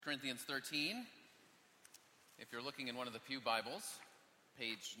Corinthians 13. If you're looking in one of the Pew Bibles,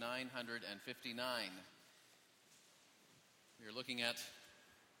 page 959. You're looking at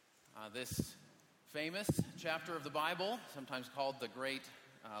this famous chapter of the Bible, sometimes called the Great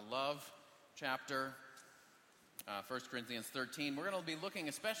Love chapter, 1 Corinthians 13. We're going to be looking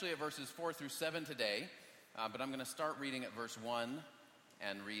especially at verses 4 through 7 today, but I'm going to start reading at verse 1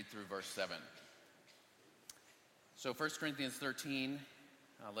 and read through verse 7. So 1 Corinthians 13,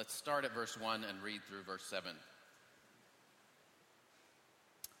 let's start at verse 1 and read through verse 7.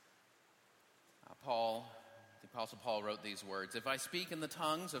 The Apostle Paul wrote these words, "If I speak in the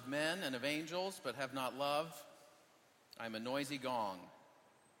tongues of men and of angels, but have not love, I am a noisy gong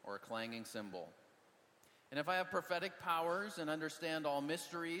or a clanging cymbal. And if I have prophetic powers and understand all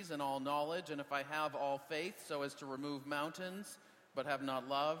mysteries and all knowledge, and if I have all faith so as to remove mountains, but have not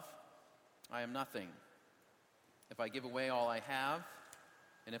love, I am nothing. If I give away all I have,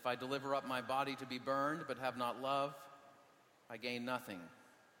 and if I deliver up my body to be burned, but have not love, I gain nothing.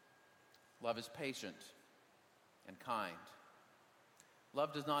 Love is patient and kind.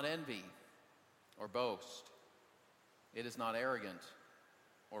 Love does not envy or boast. It is not arrogant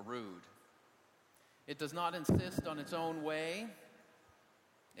or rude. It does not insist on its own way.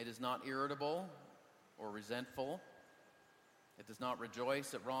 It is not irritable or resentful. It does not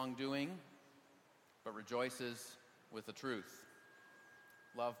rejoice at wrongdoing, but rejoices with the truth.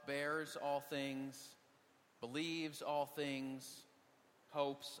 Love bears all things, believes all things,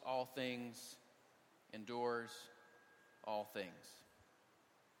 hopes all things, endures all things."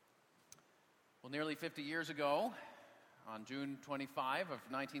 Well, nearly 50 years ago, on June 25 of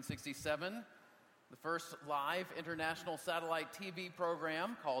 1967, the first live international satellite TV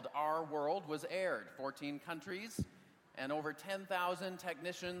program called Our World was aired. 14 countries and over 10,000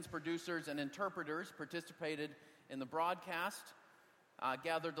 technicians, producers, and interpreters participated in the broadcast,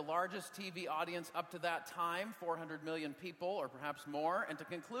 gathered the largest TV audience up to that time, 400 million people or perhaps more. And to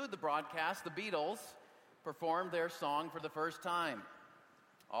conclude the broadcast, the Beatles performed their song for the first time.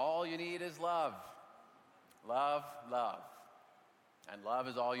 All you need is love. Love, love. And love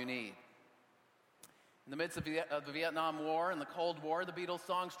is all you need. In the midst of the Vietnam War and the Cold War, the Beatles'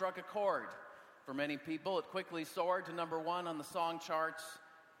 song struck a chord. For many people, it quickly soared to number one on the song charts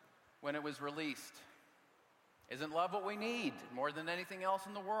when it was released. Isn't love what we need more than anything else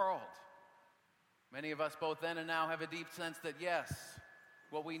in the world? Many of us, both then and now, have a deep sense that yes,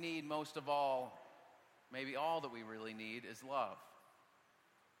 what we need most of all, maybe all that we really need, is love.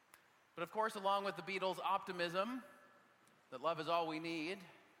 But of course, along with the Beatles' optimism that love is all we need,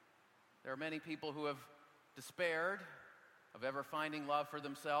 there are many people who have despaired of ever finding love for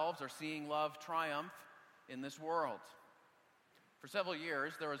themselves or seeing love triumph in this world. For several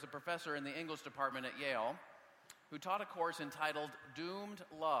years, there was a professor in the English department at Yale who taught a course entitled Doomed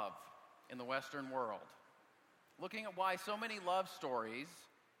Love in the Western World, looking at why so many love stories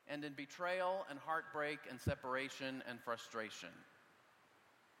end in betrayal and heartbreak and separation and frustration.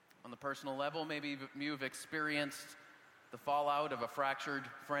 On the personal level, maybe you've experienced the fallout of a fractured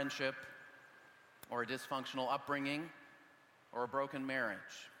friendship or a dysfunctional upbringing or a broken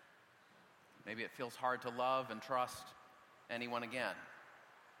marriage. Maybe it feels hard to love and trust anyone again.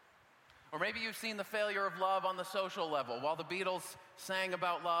 Or maybe you've seen the failure of love on the social level. While the Beatles sang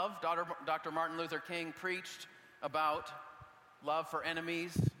about love, Dr. Martin Luther King preached about love for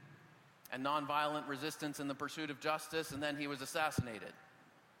enemies and nonviolent resistance in the pursuit of justice, and then he was assassinated.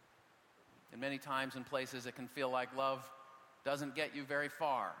 And many times and places it can feel like love doesn't get you very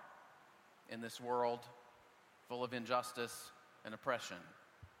far in this world full of injustice and oppression.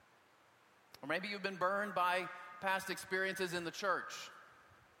 Or maybe you've been burned by past experiences in the church.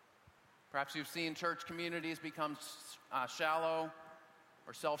 Perhaps you've seen church communities become shallow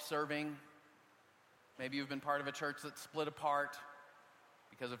or self-serving. Maybe you've been part of a church that split apart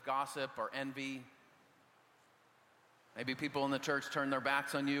because of gossip or envy. Maybe people in the church turned their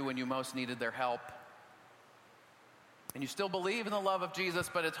backs on you when you most needed their help. And you still believe in the love of Jesus,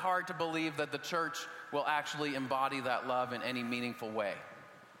 but it's hard to believe that the church will actually embody that love in any meaningful way.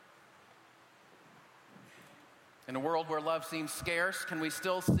 In a world where love seems scarce, can we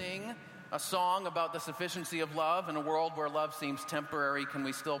still sing a song about the sufficiency of love? In a world where love seems temporary, can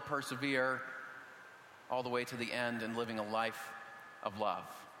we still persevere all the way to the end in living a life of love?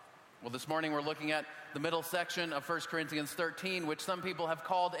 Well, this morning we're looking at the middle section of 1 Corinthians 13, which some people have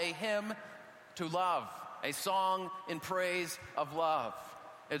called a hymn to love, a song in praise of love.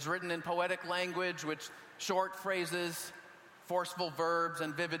 It's written in poetic language, with short phrases, forceful verbs,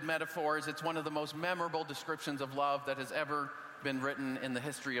 and vivid metaphors. It's one of the most memorable descriptions of love that has ever been written in the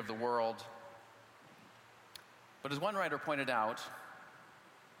history of the world. But as one writer pointed out,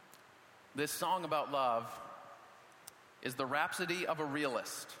 This song about love is the rhapsody of a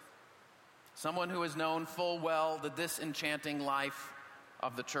realist, someone who has known full well the disenchanting life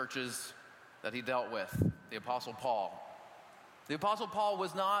of the churches that he dealt with, the Apostle Paul. The Apostle Paul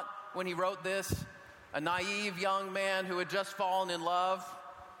was not, when he wrote this, a naive young man who had just fallen in love.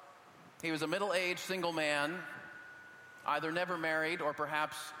 He was a middle-aged single man, either never married or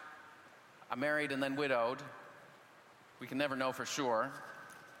perhaps married and then widowed. We can never know for sure.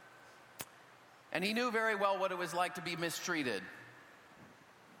 And he knew very well what it was like to be mistreated.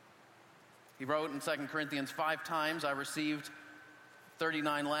 He wrote in 2 Corinthians, 5 times I received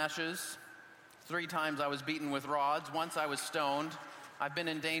 39 lashes. 3 times I was beaten with rods. Once I was stoned. I've been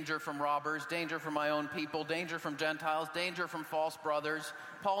in danger from robbers, danger from my own people, danger from Gentiles, danger from false brothers.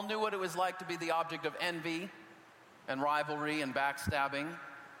 Paul knew what it was like to be the object of envy and rivalry and backstabbing.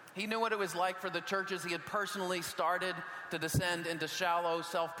 He knew what it was like for the churches he had personally started to descend into shallow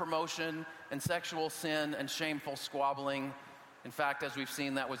self-promotion and sexual sin and shameful squabbling. In fact, as we've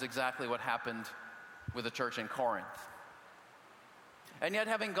seen, that was exactly what happened with the church in Corinth. And yet,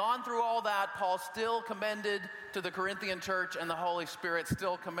 having gone through all that, Paul still commended to the Corinthian church, and the Holy Spirit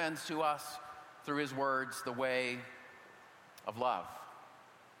still commends to us through his words the way of love.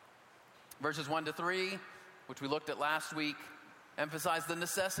 Verses 1 to 3, which we looked at last week, emphasize the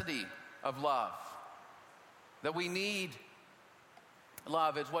necessity of love. That we need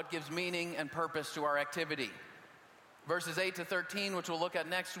love. It's what gives meaning and purpose to our activity. Verses 8 to 13, which we'll look at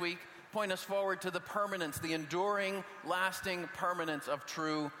next week, point us forward to the permanence, the enduring, lasting permanence of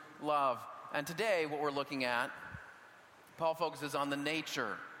true love. And today, what we're looking at, Paul focuses on the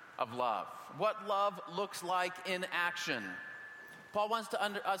nature of love. What love looks like in action. Paul wants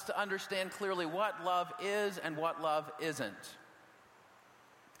us to understand clearly what love is and what love isn't.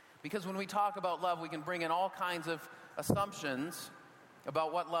 Because when we talk about love, we can bring in all kinds of assumptions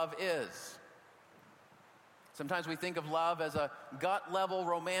about what love is. Sometimes we think of love as a gut-level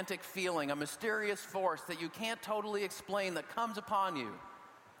romantic feeling, a mysterious force that you can't totally explain that comes upon you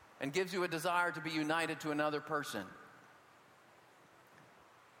and gives you a desire to be united to another person.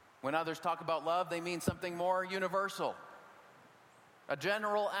 When others talk about love, they mean something more universal, a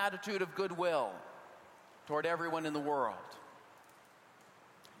general attitude of goodwill toward everyone in the world.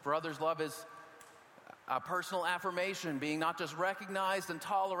 For others, love is a personal affirmation, being not just recognized and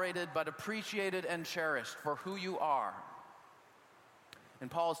tolerated, but appreciated and cherished for who you are. In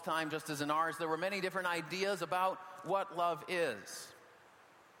Paul's time, just as in ours, there were many different ideas about what love is.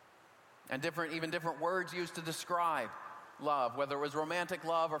 And even different words used to describe love, whether it was romantic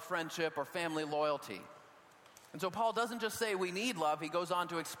love or friendship or family loyalty. And so Paul doesn't just say we need love, he goes on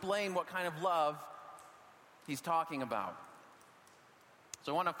to explain what kind of love he's talking about.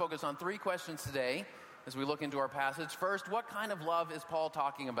 So I want to focus on 3 questions today as we look into our passage. First, what kind of love is Paul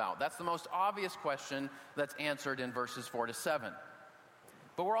talking about? That's the most obvious question that's answered in verses 4 to 7.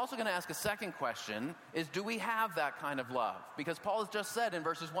 But we're also going to ask a second question, is do we have that kind of love? Because Paul has just said in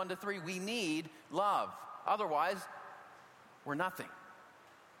verses 1 to 3, we need love. Otherwise, we're nothing.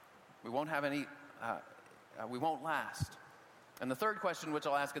 We won't have any, we won't last. And the third question, which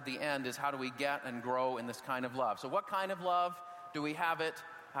I'll ask at the end, is how do we get and grow in this kind of love? So what kind of love? Do we have it?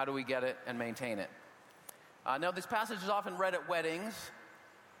 How do we get it and maintain it? Now, this passage is often read at weddings.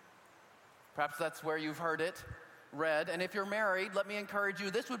 Perhaps that's where you've heard it read. And if you're married, let me encourage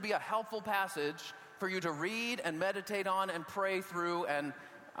you, this would be a helpful passage for you to read and meditate on and pray through and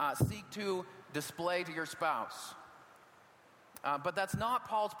seek to display to your spouse. But that's not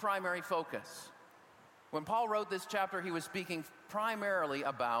Paul's primary focus. When Paul wrote this chapter, he was speaking primarily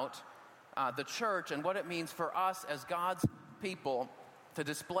about the church and what it means for us as God's people to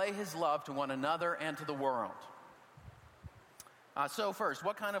display his love to one another and to the world. So first,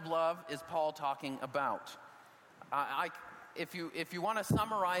 what kind of love is Paul talking about? If you want to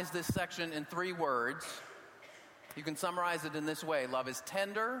summarize this section in 3 words, you can summarize it in this way. Love is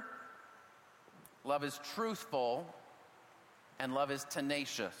tender, love is truthful, and love is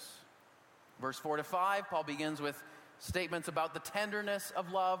tenacious. Verse 4 to 5, Paul begins with statements about the tenderness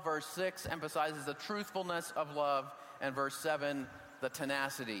of love. Verse 6 emphasizes the truthfulness of love. And verse 7, the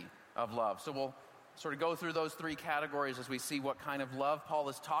tenacity of love. So we'll sort of go through those 3 categories as we see what kind of love Paul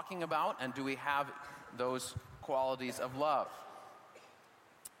is talking about, and do we have those qualities of love.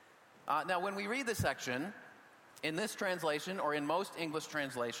 Now, when we read this section, in this translation, or in most English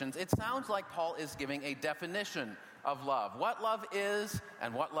translations, it sounds like Paul is giving a definition of love. What love is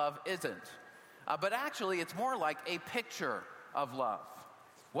and what love isn't. But actually, it's more like a picture of love.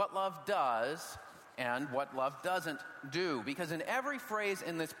 What love does and what love doesn't do. Because in every phrase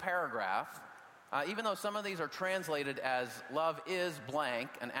in this paragraph, even though some of these are translated as love is blank,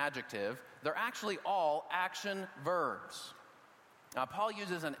 an adjective, they're actually all action verbs. Paul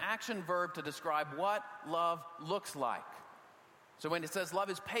uses an action verb to describe what love looks like. So when it says love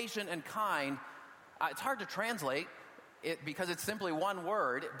is patient and kind, it's hard to translate it because it's simply one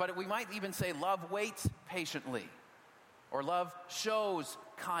word, but we might even say love waits patiently, or love shows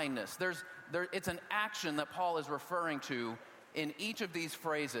kindness. It's an action that Paul is referring to in each of these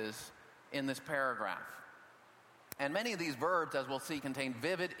phrases in this paragraph. And many of these verbs, as we'll see, contain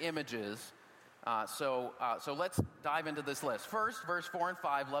vivid images. So let's dive into this list. First, verse 4 and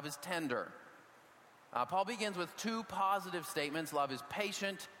 5, love is tender. Paul begins with two positive statements. Love is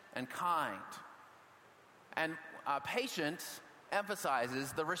patient and kind. And patience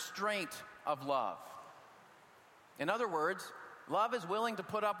emphasizes the restraint of love. In other words, love is willing to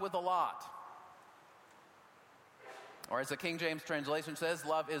put up with a lot. Or as the King James translation says,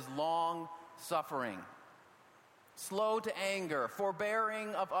 love is long-suffering, slow to anger,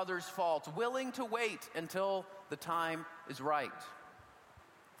 forbearing of others' faults, willing to wait until the time is right.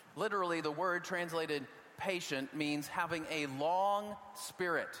 Literally, the word translated patient means having a long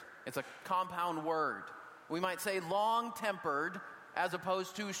spirit. It's a compound word. We might say long-tempered as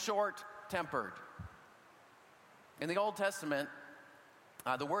opposed to short-tempered. In the Old Testament,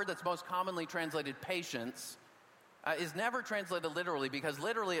 the word that's most commonly translated patience is never translated literally, because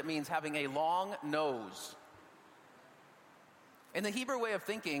literally it means having a long nose. In the Hebrew way of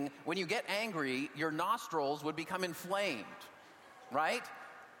thinking, when you get angry, your nostrils would become inflamed, right?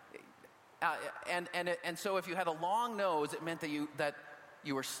 And so if you had a long nose, it meant that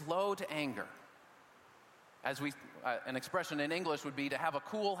you were slow to anger. As an expression in English would be to have a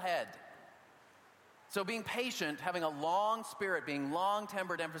cool head. So being patient, having a long spirit, being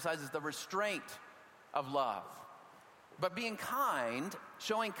long-tempered emphasizes the restraint of love. But being kind,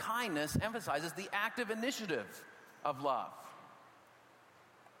 showing kindness, emphasizes the active initiative of love.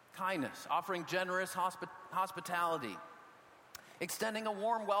 Kindness, offering generous hospitality, extending a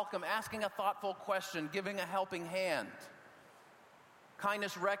warm welcome, asking a thoughtful question, giving a helping hand.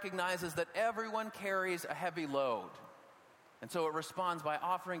 Kindness recognizes that everyone carries a heavy load, and so it responds by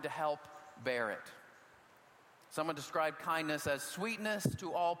offering to help bear it. Someone described kindness as sweetness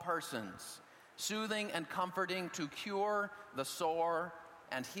to all persons, soothing and comforting to cure the sore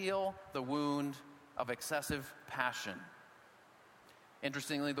and heal the wound of excessive passion.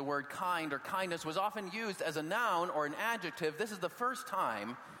 Interestingly, the word kind or kindness was often used as a noun or an adjective. This is the first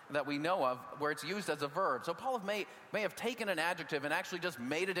time that we know of where it's used as a verb. So Paul may have taken an adjective and actually just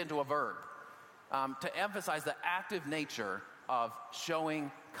made it into a verb to emphasize the active nature of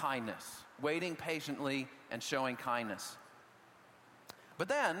showing kindness, waiting patiently and showing kindness. But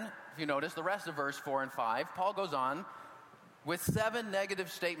then, if you notice, the rest of verse 4 and 5, Paul goes on with 7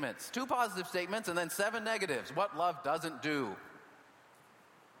 negative statements. 2 positive statements and then 7 negatives. What love doesn't do.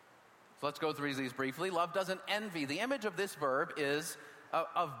 So let's go through these briefly. Love doesn't envy. The image of this verb is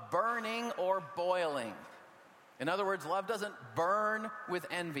of burning or boiling. In other words, love doesn't burn with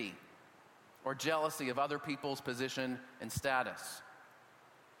envy or jealousy of other people's position and status.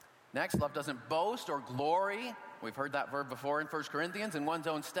 Next, love doesn't boast or glory. We've heard that verb before in 1 Corinthians, in one's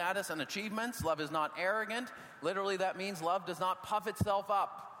own status and achievements. Love is not arrogant. Literally, that means love does not puff itself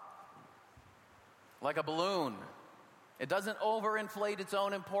up like a balloon. It doesn't overinflate its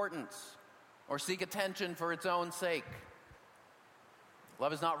own importance or seek attention for its own sake.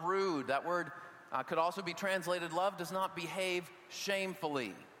 Love is not rude. That word could also be translated, love does not behave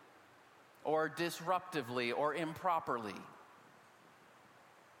shamefully or disruptively or improperly.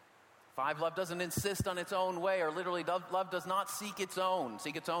 5, love doesn't insist on its own way, or literally, love does not seek its own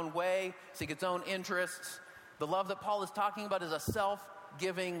way, seek its own interests. The love that Paul is talking about is a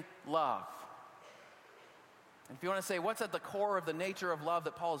self-giving love. And if you want to say, what's at the core of the nature of love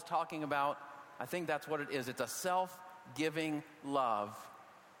that Paul is talking about, I think that's what it is. It's a self-giving love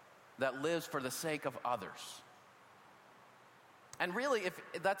that lives for the sake of others. And really, if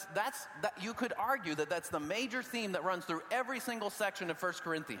that's you could argue that that's the major theme that runs through every single section of 1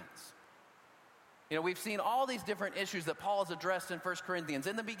 Corinthians. You know, we've seen all these different issues that Paul has addressed in 1 Corinthians.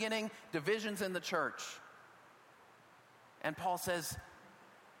 In the beginning, divisions in the church. And Paul says,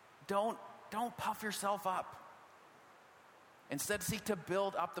 don't puff yourself up. Instead, seek to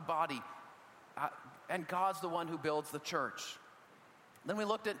build up the body. And God's the one who builds the church. Then we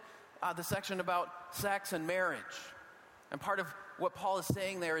looked at the section about sex and marriage. And part of what Paul is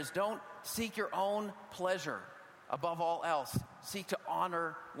saying there is, don't seek your own pleasure above all else. Seek to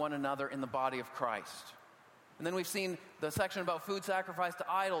honor one another in the body of Christ. And then we've seen the section about food sacrificed to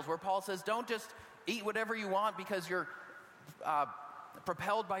idols, where Paul says, don't just eat whatever you want because you're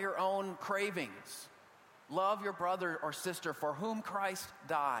propelled by your own cravings. Love your brother or sister for whom Christ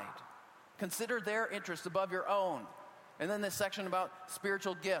died. Consider their interests above your own. And then this section about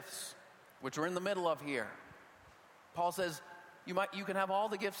spiritual gifts, which we're in the middle of here. Paul says, you can have all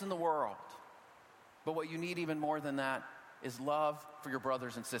the gifts in the world, but what you need even more than that is love for your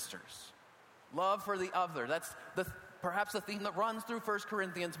brothers and sisters. Love for the other. That's perhaps the theme that runs through 1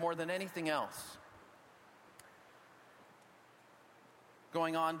 Corinthians more than anything else.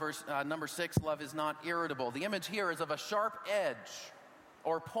 Going on, verse number 6, love is not irritable. The image here is of a sharp edge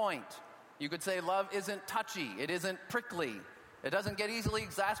or point. You could say love isn't touchy. It isn't prickly. It doesn't get easily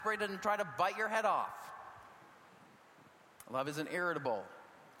exasperated and try to bite your head off. Love isn't irritable.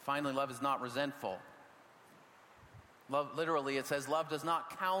 Finally, love is not resentful. Love, literally, it says love does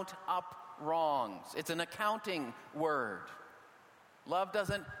not count up wrongs. It's an accounting word. Love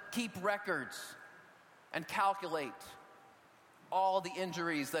doesn't keep records and calculate all the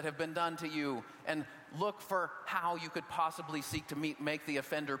injuries that have been done to you and look for how you could possibly seek to make the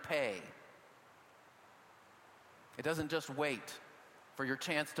offender pay. It doesn't just wait for your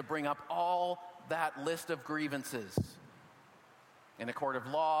chance to bring up all that list of grievances in a court of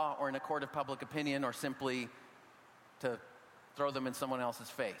law or in a court of public opinion, or simply to throw them in someone else's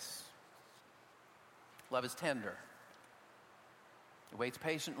face. Love is tender. It waits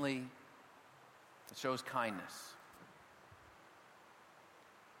patiently. It shows kindness.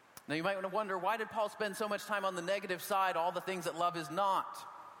 Now you might wonder, why did Paul spend so much time on the negative side, all the things that love is not?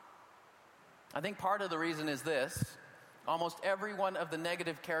 I think part of the reason is this. Almost every one of the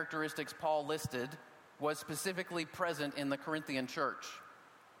negative characteristics Paul listed was specifically present in the Corinthian church.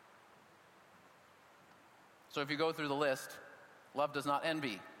 So if you go through the list, love does not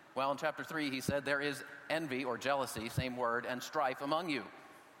envy. Well, in chapter 3, he said there is envy or jealousy, same word, and strife among you.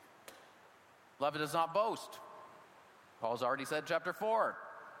 Love does not boast. Paul's already said chapter 4.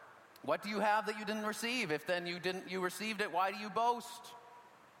 What do you have that you didn't receive? If then you received it, why do you boast?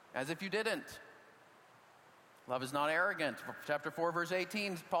 As if you didn't. Love is not arrogant. Chapter 4, verse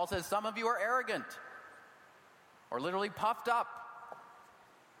 18, Paul says, some of you are arrogant, or literally puffed up.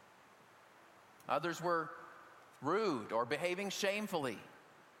 Others were rude or behaving shamefully.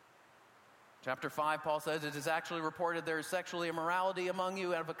 Chapter 5, Paul says, it is actually reported there is sexual immorality among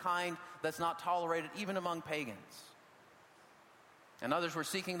you of a kind that's not tolerated even among pagans. And others were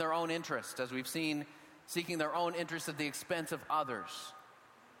seeking their own interest, as we've seen, seeking their own interest at the expense of others.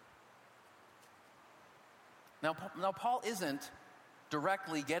 Now Paul isn't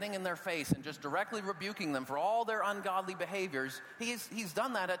directly getting in their face and just directly rebuking them for all their ungodly behaviors. He's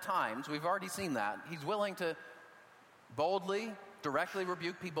done that at times. We've already seen that. He's willing to boldly, directly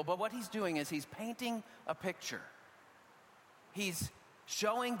rebuke people. But what he's doing is he's painting a picture. He's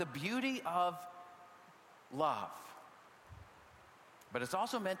showing the beauty of love. But it's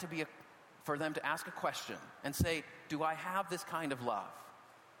also meant to be for them to ask a question and say, do I have this kind of love?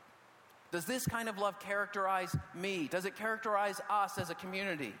 Does this kind of love characterize me? Does it characterize us as a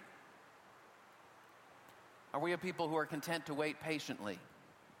community? Are we a people who are content to wait patiently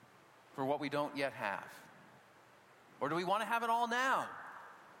for what we don't yet have? Or do we want to have it all now?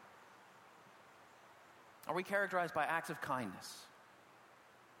 Are we characterized by acts of kindness,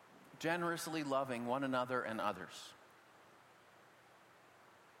 generously loving one another and others?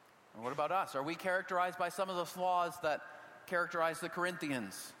 And what about us? Are we characterized by some of the flaws that characterize the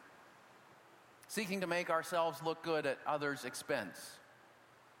Corinthians? Seeking to make ourselves look good at others' expense.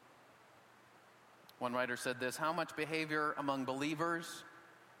 One writer said this, how much behavior among believers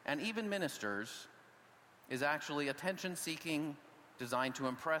and even ministers is actually attention-seeking, designed to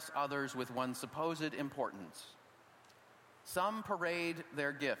impress others with one's supposed importance. Some parade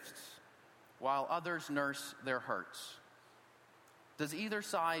their gifts, while others nurse their hurts. Does either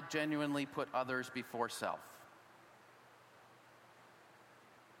side genuinely put others before self?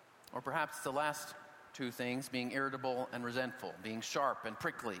 Or perhaps the last two things, being irritable and resentful, being sharp and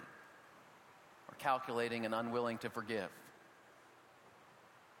prickly, or calculating and unwilling to forgive.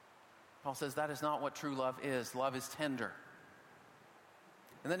 Paul says that is not what true love is. Love is tender.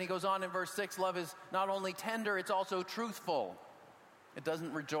 And then he goes on in verse 6, love is not only tender, it's also truthful. It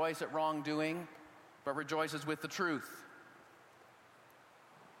doesn't rejoice at wrongdoing, but rejoices with the truth.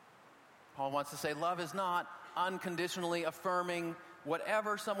 Paul wants to say love is not unconditionally affirming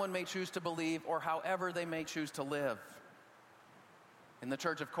whatever someone may choose to believe or however they may choose to live. In the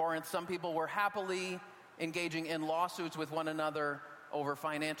church of Corinth, some people were happily engaging in lawsuits with one another over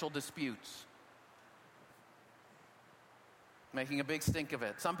financial disputes, making a big stink of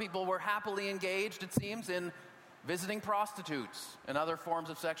it. Some people were happily engaged, it seems, in visiting prostitutes and other forms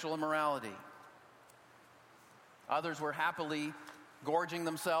of sexual immorality. Others were happily gorging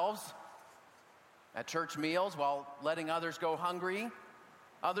themselves at church meals while letting others go hungry.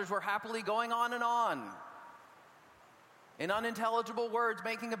 Others were happily going on and on in unintelligible words,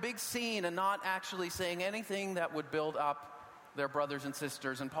 making a big scene and not actually saying anything that would build up their brothers and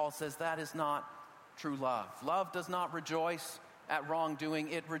sisters. And Paul says that is not true love. Love does not rejoice at wrongdoing.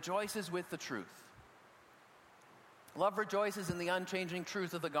 It rejoices with the truth. Love rejoices in the unchanging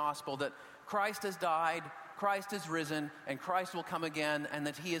truth of the gospel that Christ has died, Christ is risen, and Christ will come again, and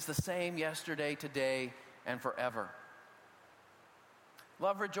that he is the same yesterday, today, and forever.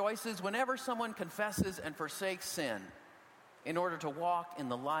 Love rejoices whenever someone confesses and forsakes sin in order to walk in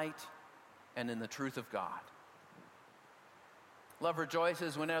the light and in the truth of God. Love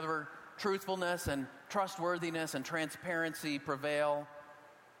rejoices whenever truthfulness and trustworthiness and transparency prevail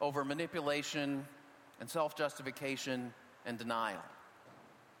over manipulation and self-justification and denial.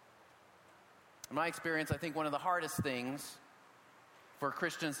 In my experience, I think one of the hardest things for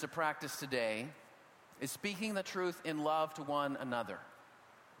Christians to practice today is speaking the truth in love to one another.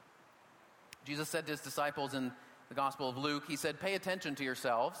 Jesus said to his disciples in the Gospel of Luke, he said, "Pay attention to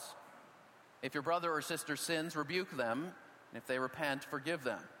yourselves. If your brother or sister sins, rebuke them, and if they repent, forgive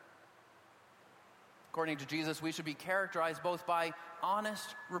them." According to Jesus, we should be characterized both by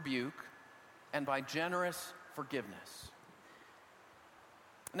honest rebuke and by generous forgiveness.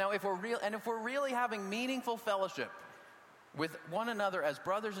 Now, if we're really having meaningful fellowship with one another as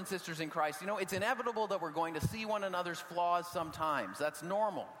brothers and sisters in Christ, it's inevitable that we're going to see one another's flaws sometimes. That's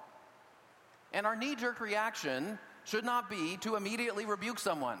normal. And our knee-jerk reaction should not be to immediately rebuke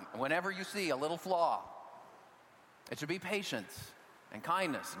someone whenever you see a little flaw. It should be patience and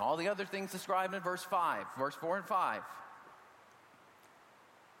kindness and all the other things described in verse 4 and 5.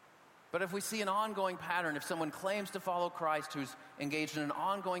 But if we see an ongoing pattern, if someone claims to follow Christ who's engaged in an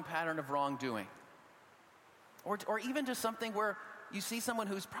ongoing pattern of wrongdoing, or even just something where you see someone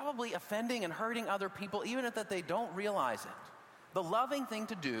who's probably offending and hurting other people, even if that they don't realize it, the loving thing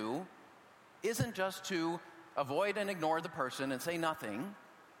to do isn't just to avoid and ignore the person and say nothing,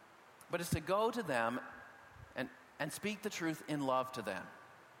 but it's to go to them and speak the truth in love to them.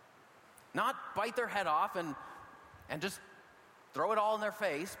 Not bite their head off and just throw it all in their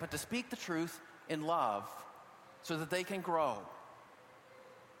face, but to speak the truth in love so that they can grow.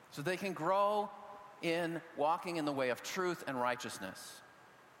 So they can grow in walking in the way of truth and righteousness.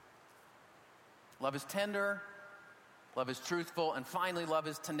 Love is tender, love is truthful, and finally, love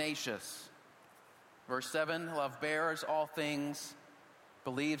is tenacious. Verse 7, love bears all things,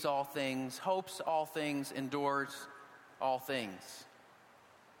 believes all things, hopes all things, endures all things.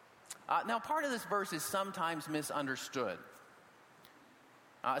 Now, part of this verse is sometimes misunderstood,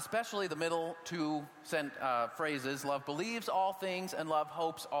 especially the middle two phrases, love believes all things and love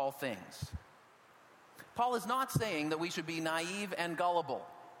hopes all things. Paul is not saying that we should be naive and gullible,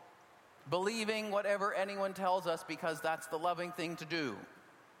 believing whatever anyone tells us because that's the loving thing to do.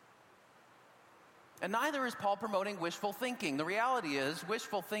 And neither is Paul promoting wishful thinking. The reality is,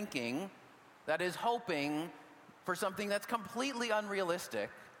 wishful thinking, that is hoping for something that's completely unrealistic,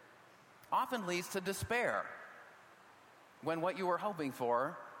 often leads to despair when what you were hoping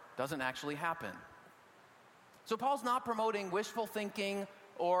for doesn't actually happen. So Paul's not promoting wishful thinking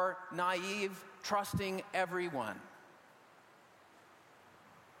or naive trusting everyone.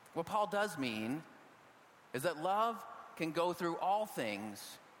 What Paul does mean is that love can go through all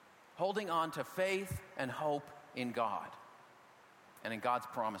things, holding on to faith and hope in God and in God's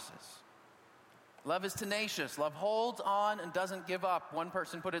promises. Love is tenacious. Love holds on and doesn't give up. One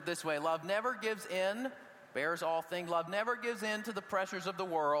person put it this way: love never gives in, bears all things. Love never gives in to the pressures of the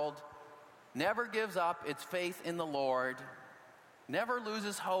world, never gives up its faith in the Lord, never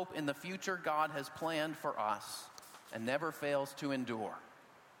loses hope in the future God has planned for us, and never fails to endure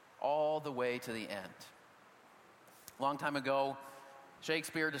all the way to the end. A long time ago,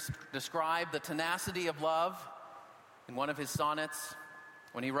 Shakespeare described the tenacity of love in one of his sonnets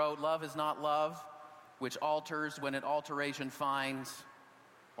when he wrote, "Love is not love, which alters when it alteration finds,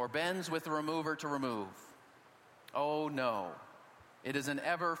 or bends with the remover to remove. Oh no, it is an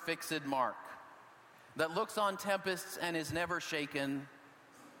ever-fixed mark that looks on tempests and is never shaken.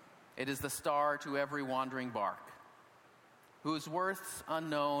 It is the star to every wandering bark, whose worth's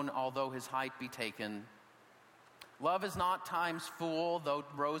unknown, although his height be taken. Love is not time's fool, though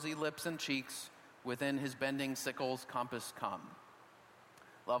rosy lips and cheeks within his bending sickle's compass come.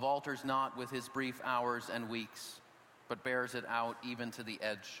 Love alters not with his brief hours and weeks, but bears it out even to the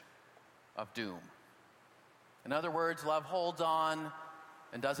edge of doom." In other words, love holds on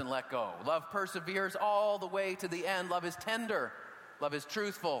and doesn't let go. Love perseveres all the way to the end. Love is tender, love is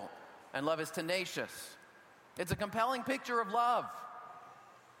truthful, and love is tenacious. It's a compelling picture of love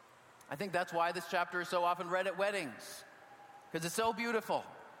I think that's why this chapter is so often read at weddings, because it's so beautiful.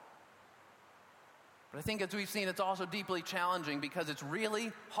 But I think, as we've seen, it's also deeply challenging because it's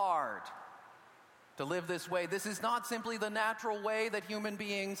really hard to live this way. This is not simply the natural way that human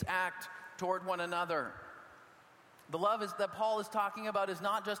beings act toward one another. The love that Paul is talking about is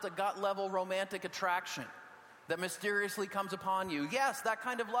not just a gut-level romantic attraction that mysteriously comes upon you. Yes, that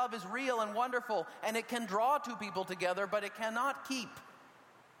kind of love is real and wonderful, and it can draw two people together, but it cannot keep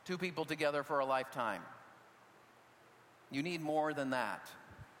two people together for a lifetime. You need more than that.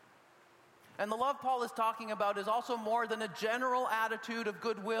 And the love Paul is talking about is also more than a general attitude of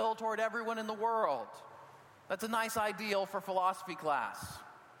goodwill toward everyone in the world. That's a nice ideal for philosophy class.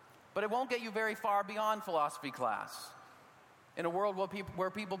 But it won't get you very far beyond philosophy class. In a world where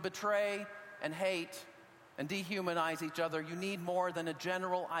people betray and hate and dehumanize each other, you need more than a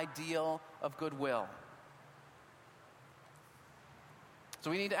general ideal of goodwill. So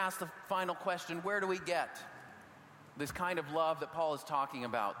we need to ask the final question: where do we get this kind of love that Paul is talking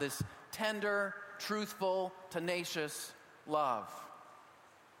about? This tender, truthful, tenacious love.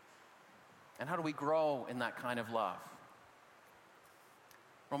 And how do we grow in that kind of love?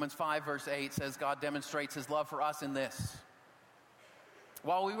 Romans 5 verse 8 says God demonstrates his love for us in this: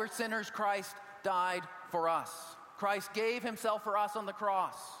 while we were sinners, Christ died for us. Christ gave himself for us on the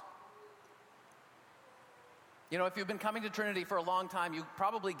cross. You know, if you've been coming to Trinity for a long time, you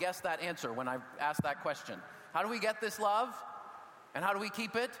probably guessed that answer when I asked that question. How do we get this love? And how do we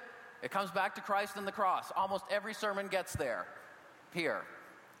keep it? It comes back to Christ and the cross. Almost every sermon gets there, here.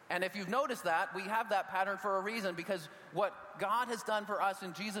 And if you've noticed that, we have that pattern for a reason, because what God has done for us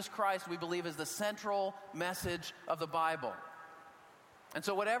in Jesus Christ, we believe, is the central message of the Bible. And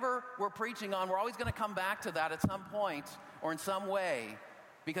so whatever we're preaching on, we're always going to come back to that at some point or in some way,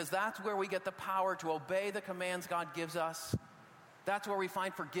 because that's where we get the power to obey the commands God gives us. That's where we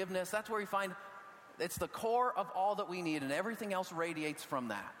find forgiveness. That's where we find it's the core of all that we need, and everything else radiates from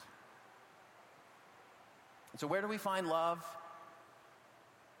that. And so where do we find love?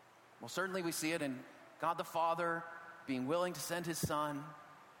 Well, certainly we see it in God the Father being willing to send his Son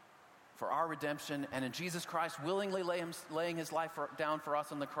for our redemption, and in Jesus Christ willingly laying his life down for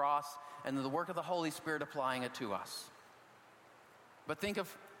us on the cross, and in the work of the Holy Spirit applying it to us. But think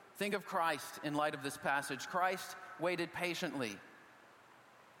of Christ in light of this passage. Christ waited patiently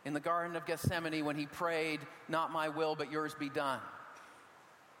in the Garden of Gethsemane when he prayed, "Not my will, but yours be done."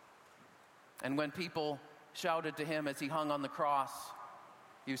 And when people shouted to him as he hung on the cross,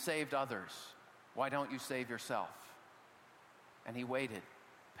 "You saved others. Why don't you save yourself?" And he waited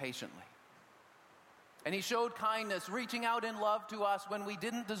patiently. And he showed kindness, reaching out in love to us when we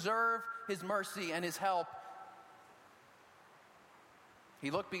didn't deserve his mercy and his help.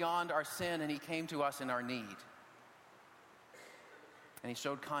 He looked beyond our sin and he came to us in our need. And he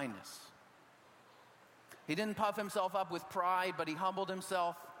showed kindness. He didn't puff himself up with pride, but he humbled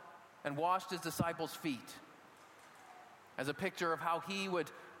himself and washed his disciples' feet as a picture of how he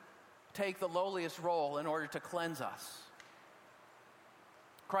would take the lowliest role in order to cleanse us.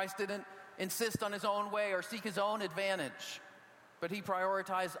 Christ didn't insist on his own way or seek his own advantage, but he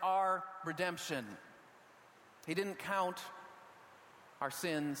prioritized our redemption. He didn't count our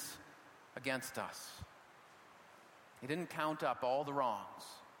sins against us. He didn't count up all the wrongs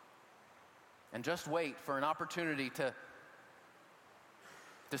and just wait for an opportunity to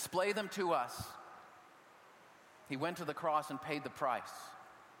display them to us. He went to the cross and paid the price.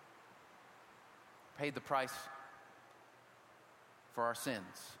 Paid the price for our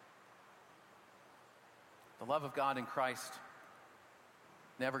sins. The love of God in Christ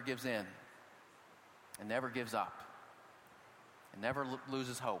never gives in and never gives up and never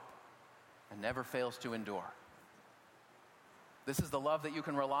loses hope and never fails to endure. This is the love that you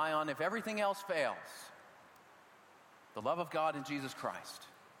can rely on if everything else fails. The love of God in Jesus Christ.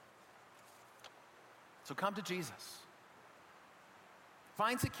 So come to Jesus.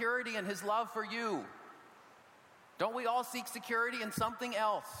 Find security in his love for you. Don't we all seek security in something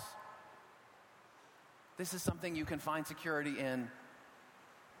else? This is something you can find security in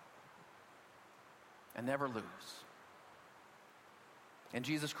and never lose. In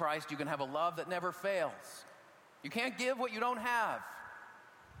Jesus Christ, you can have a love that never fails. You can't give what you don't have.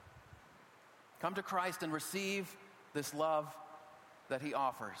 Come to Christ and receive this love that he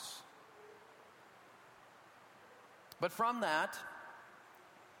offers. But from that,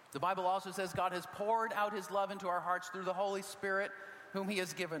 the Bible also says God has poured out his love into our hearts through the Holy Spirit, whom he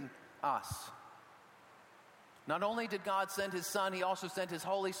has given us. Not only did God send his Son, he also sent his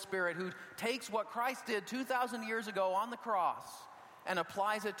Holy Spirit, who takes what Christ did 2,000 years ago on the cross and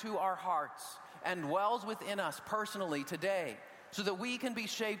applies it to our hearts and dwells within us personally today so that we can be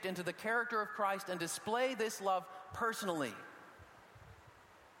shaped into the character of Christ and display this love personally.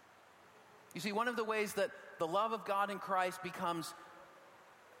 You see, one of the ways that the love of God in Christ becomes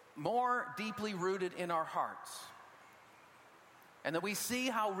more deeply rooted in our hearts, and that we see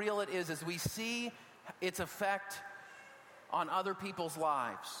how real it is as we see its effect on other people's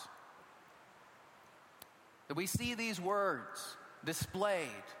lives. That we see these words displayed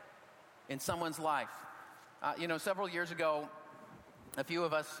in someone's life. Several years ago, a few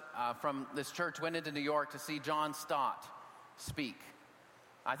of us from this church went into New York to see John Stott speak.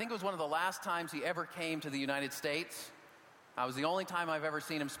 I think it was one of the last times he ever came to the United States. It was the only time I've ever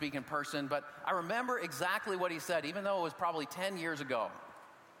seen him speak in person, but I remember exactly what he said, even though it was probably 10 years ago.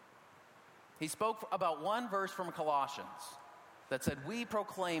 He spoke about one verse from Colossians that said, "We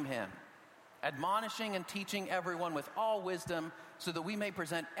proclaim him, admonishing and teaching everyone with all wisdom, so that we may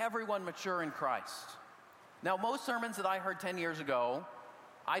present everyone mature in Christ." Now, most sermons that I heard 10 years ago,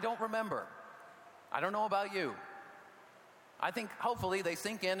 I don't remember. I don't know about you. I think hopefully they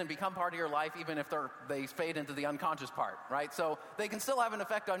sink in and become part of your life, even if they fade into the unconscious part, right? So they can still have an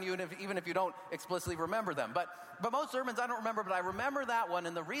effect on you, even if you don't explicitly remember them. But most sermons I don't remember, but I remember that one,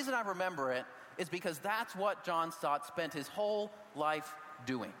 and the reason I remember it is because that's what John Stott spent his whole life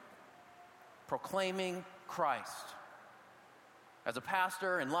doing. Proclaiming Christ. As a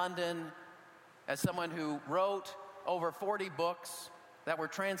pastor in London, as someone who wrote over 40 books that were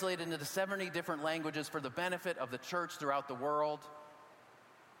translated into 70 different languages for the benefit of the church throughout the world.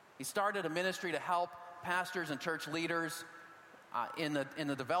 He started a ministry to help pastors and church leaders in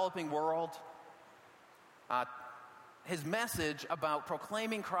the developing world. His message about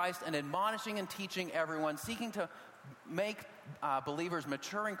proclaiming Christ and admonishing and teaching everyone, seeking to make believers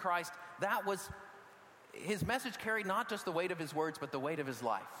mature in Christ, that was his message. Carried not just the weight of his words, but the weight of his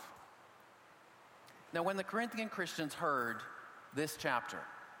life. Now, when the Corinthian Christians heard this chapter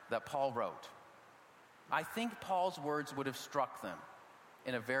that Paul wrote, I think Paul's words would have struck them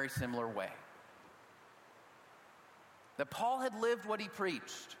in a very similar way. That Paul had lived what he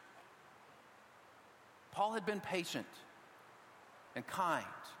preached. Paul had been patient and kind.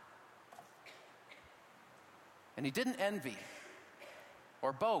 And he didn't envy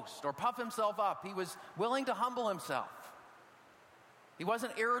or boast or puff himself up. He was willing to humble himself. He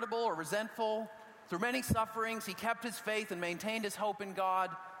wasn't irritable or resentful. Through many sufferings, he kept his faith and maintained his hope in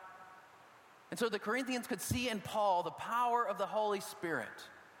God. And so the Corinthians could see in Paul the power of the Holy Spirit,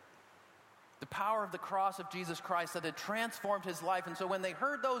 the power of the cross of Jesus Christ that had transformed his life. And so when they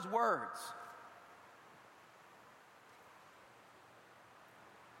heard those words,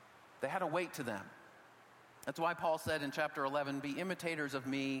 they had a weight to them. That's why Paul said in chapter 11, "Be imitators of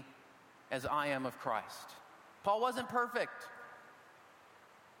me as I am of Christ." Paul wasn't perfect.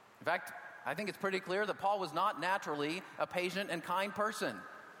 In fact, I think it's pretty clear that Paul was not naturally a patient and kind person.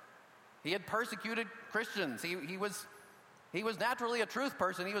 He had persecuted Christians. He was naturally a truth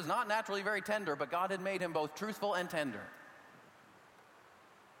person. He was not naturally very tender, but God had made him both truthful and tender.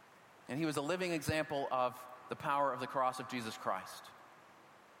 And he was a living example of the power of the cross of Jesus Christ.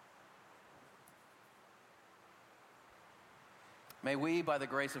 May we, by the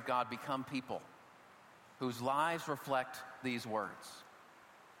grace of God, become people whose lives reflect these words.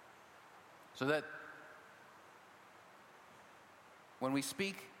 So that when we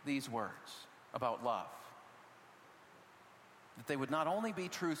speak these words about love, that they would not only be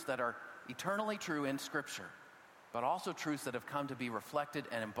truths that are eternally true in Scripture, but also truths that have come to be reflected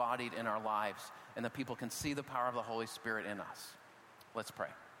and embodied in our lives, and that people can see the power of the Holy Spirit in us. Let's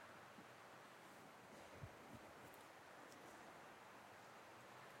pray.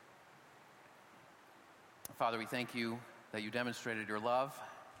 Father, we thank you that you demonstrated your love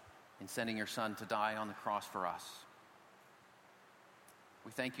in sending your Son to die on the cross for us.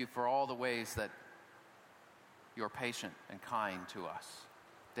 We thank you for all the ways that you're patient and kind to us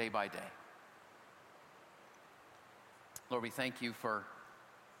day by day. Lord, we thank you for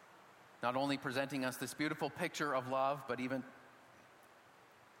not only presenting us this beautiful picture of love, but even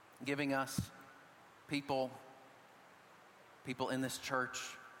giving us people in this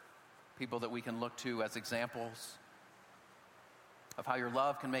church, people that we can look to as examples of how your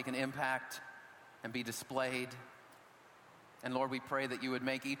love can make an impact and be displayed. And Lord, we pray that you would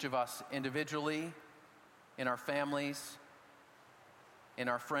make each of us individually, in our families, in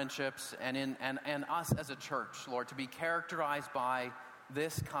our friendships, and us as a church, Lord, to be characterized by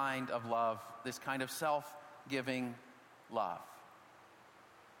this kind of love, this kind of self-giving love.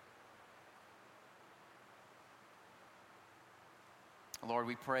 Lord,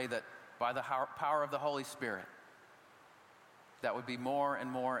 we pray that by the power of the Holy Spirit, that would be more and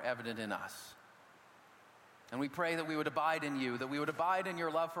more evident in us. And we pray that we would abide in you, that we would abide in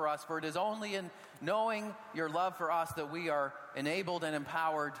your love for us, for it is only in knowing your love for us that we are enabled and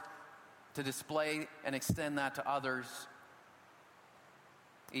empowered to display and extend that to others,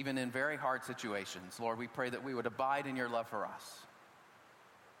 even in very hard situations. Lord, we pray that we would abide in your love for us.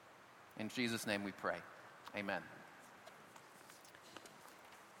 In Jesus' name we pray. Amen.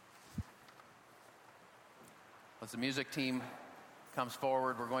 As the music team comes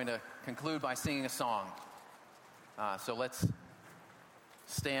forward, we're going to conclude by singing a song. So let's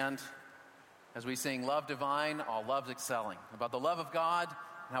stand as we sing Love Divine, All Love's Excelling, about the love of God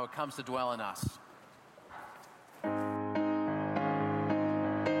and how it comes to dwell in us.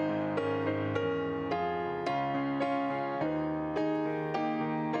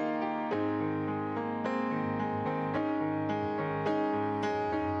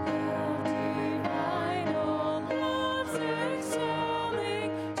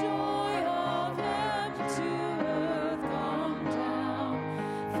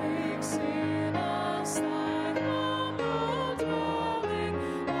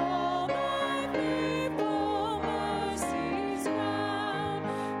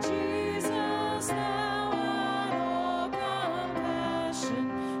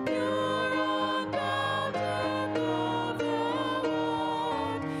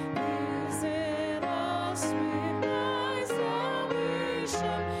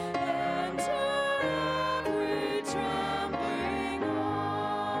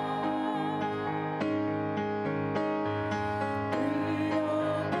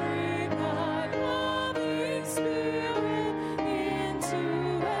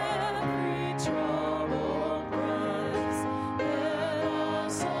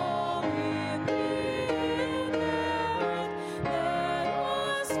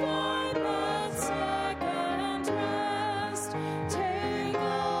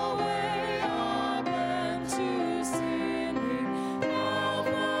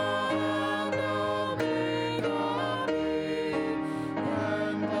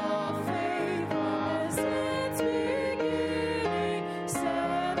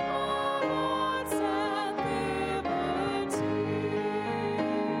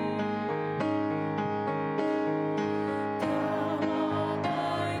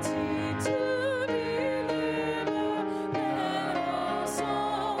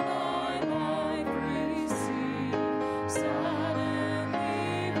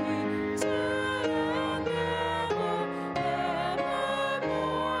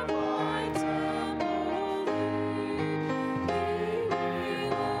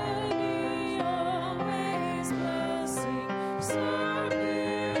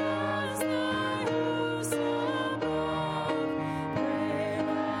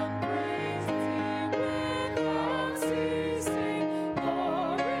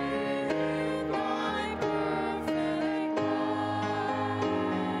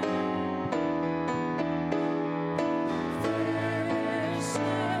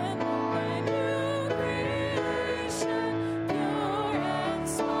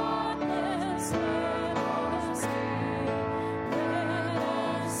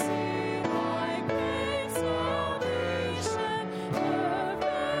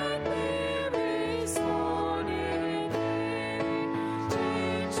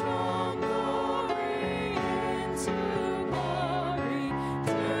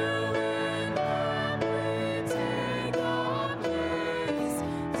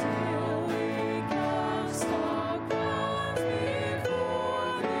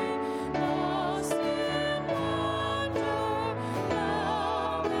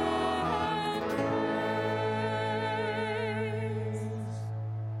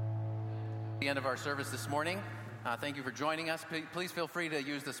 The end of our service this morning. Thank you for joining us. Please feel free to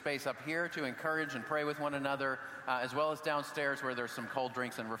use the space up here to encourage and pray with one another, as well as downstairs where there's some cold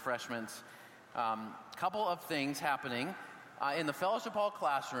drinks and refreshments. Couple of things happening. In the Fellowship Hall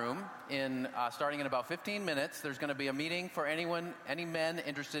classroom, starting in about 15 minutes, there's going to be a meeting for any men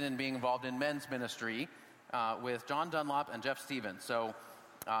interested in being involved in men's ministry with John Dunlop and Jeff Stevens. So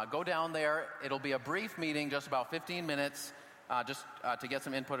go down there. It'll be a brief meeting, just about 15 minutes, to get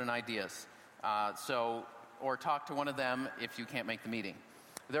some input and ideas. Or talk to one of them if you can't make the meeting.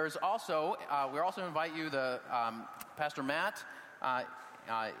 There's also, we also invite you, Pastor Matt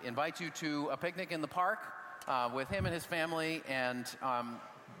invites you to a picnic in the park with him and his family, and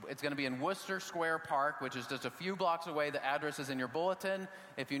it's going to be in Worcester Square Park, which is just a few blocks away. The address is in your bulletin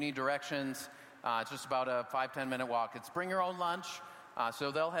if you need directions. It's just about a 5-10 minute walk. It's bring your own lunch, so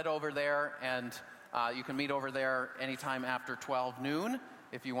they'll head over there, and you can meet over there anytime after 12 noon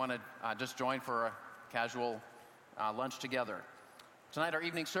if you want to just join for a casual lunch together. Tonight, our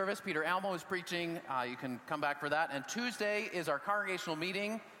evening service, Peter Almo is preaching. You can come back for that. And Tuesday is our congregational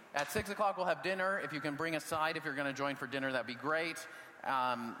meeting. At 6 o'clock, we'll have dinner. If you can bring a side, if you're going to join for dinner, that'd be great.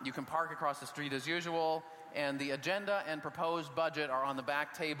 You can park across the street as usual. And the agenda and proposed budget are on the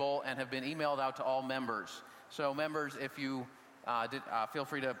back table and have been emailed out to all members. So members, if you feel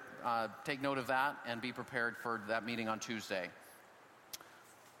free to take note of that and be prepared for that meeting on Tuesday.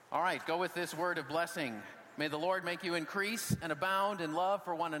 All right, go with this word of blessing. May the Lord make you increase and abound in love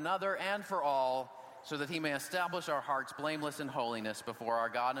for one another and for all, so that he may establish our hearts blameless in holiness before our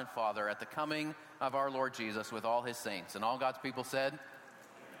God and Father at the coming of our Lord Jesus with all his saints. And all God's people said,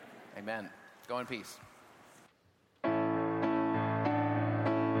 Amen. Go in peace.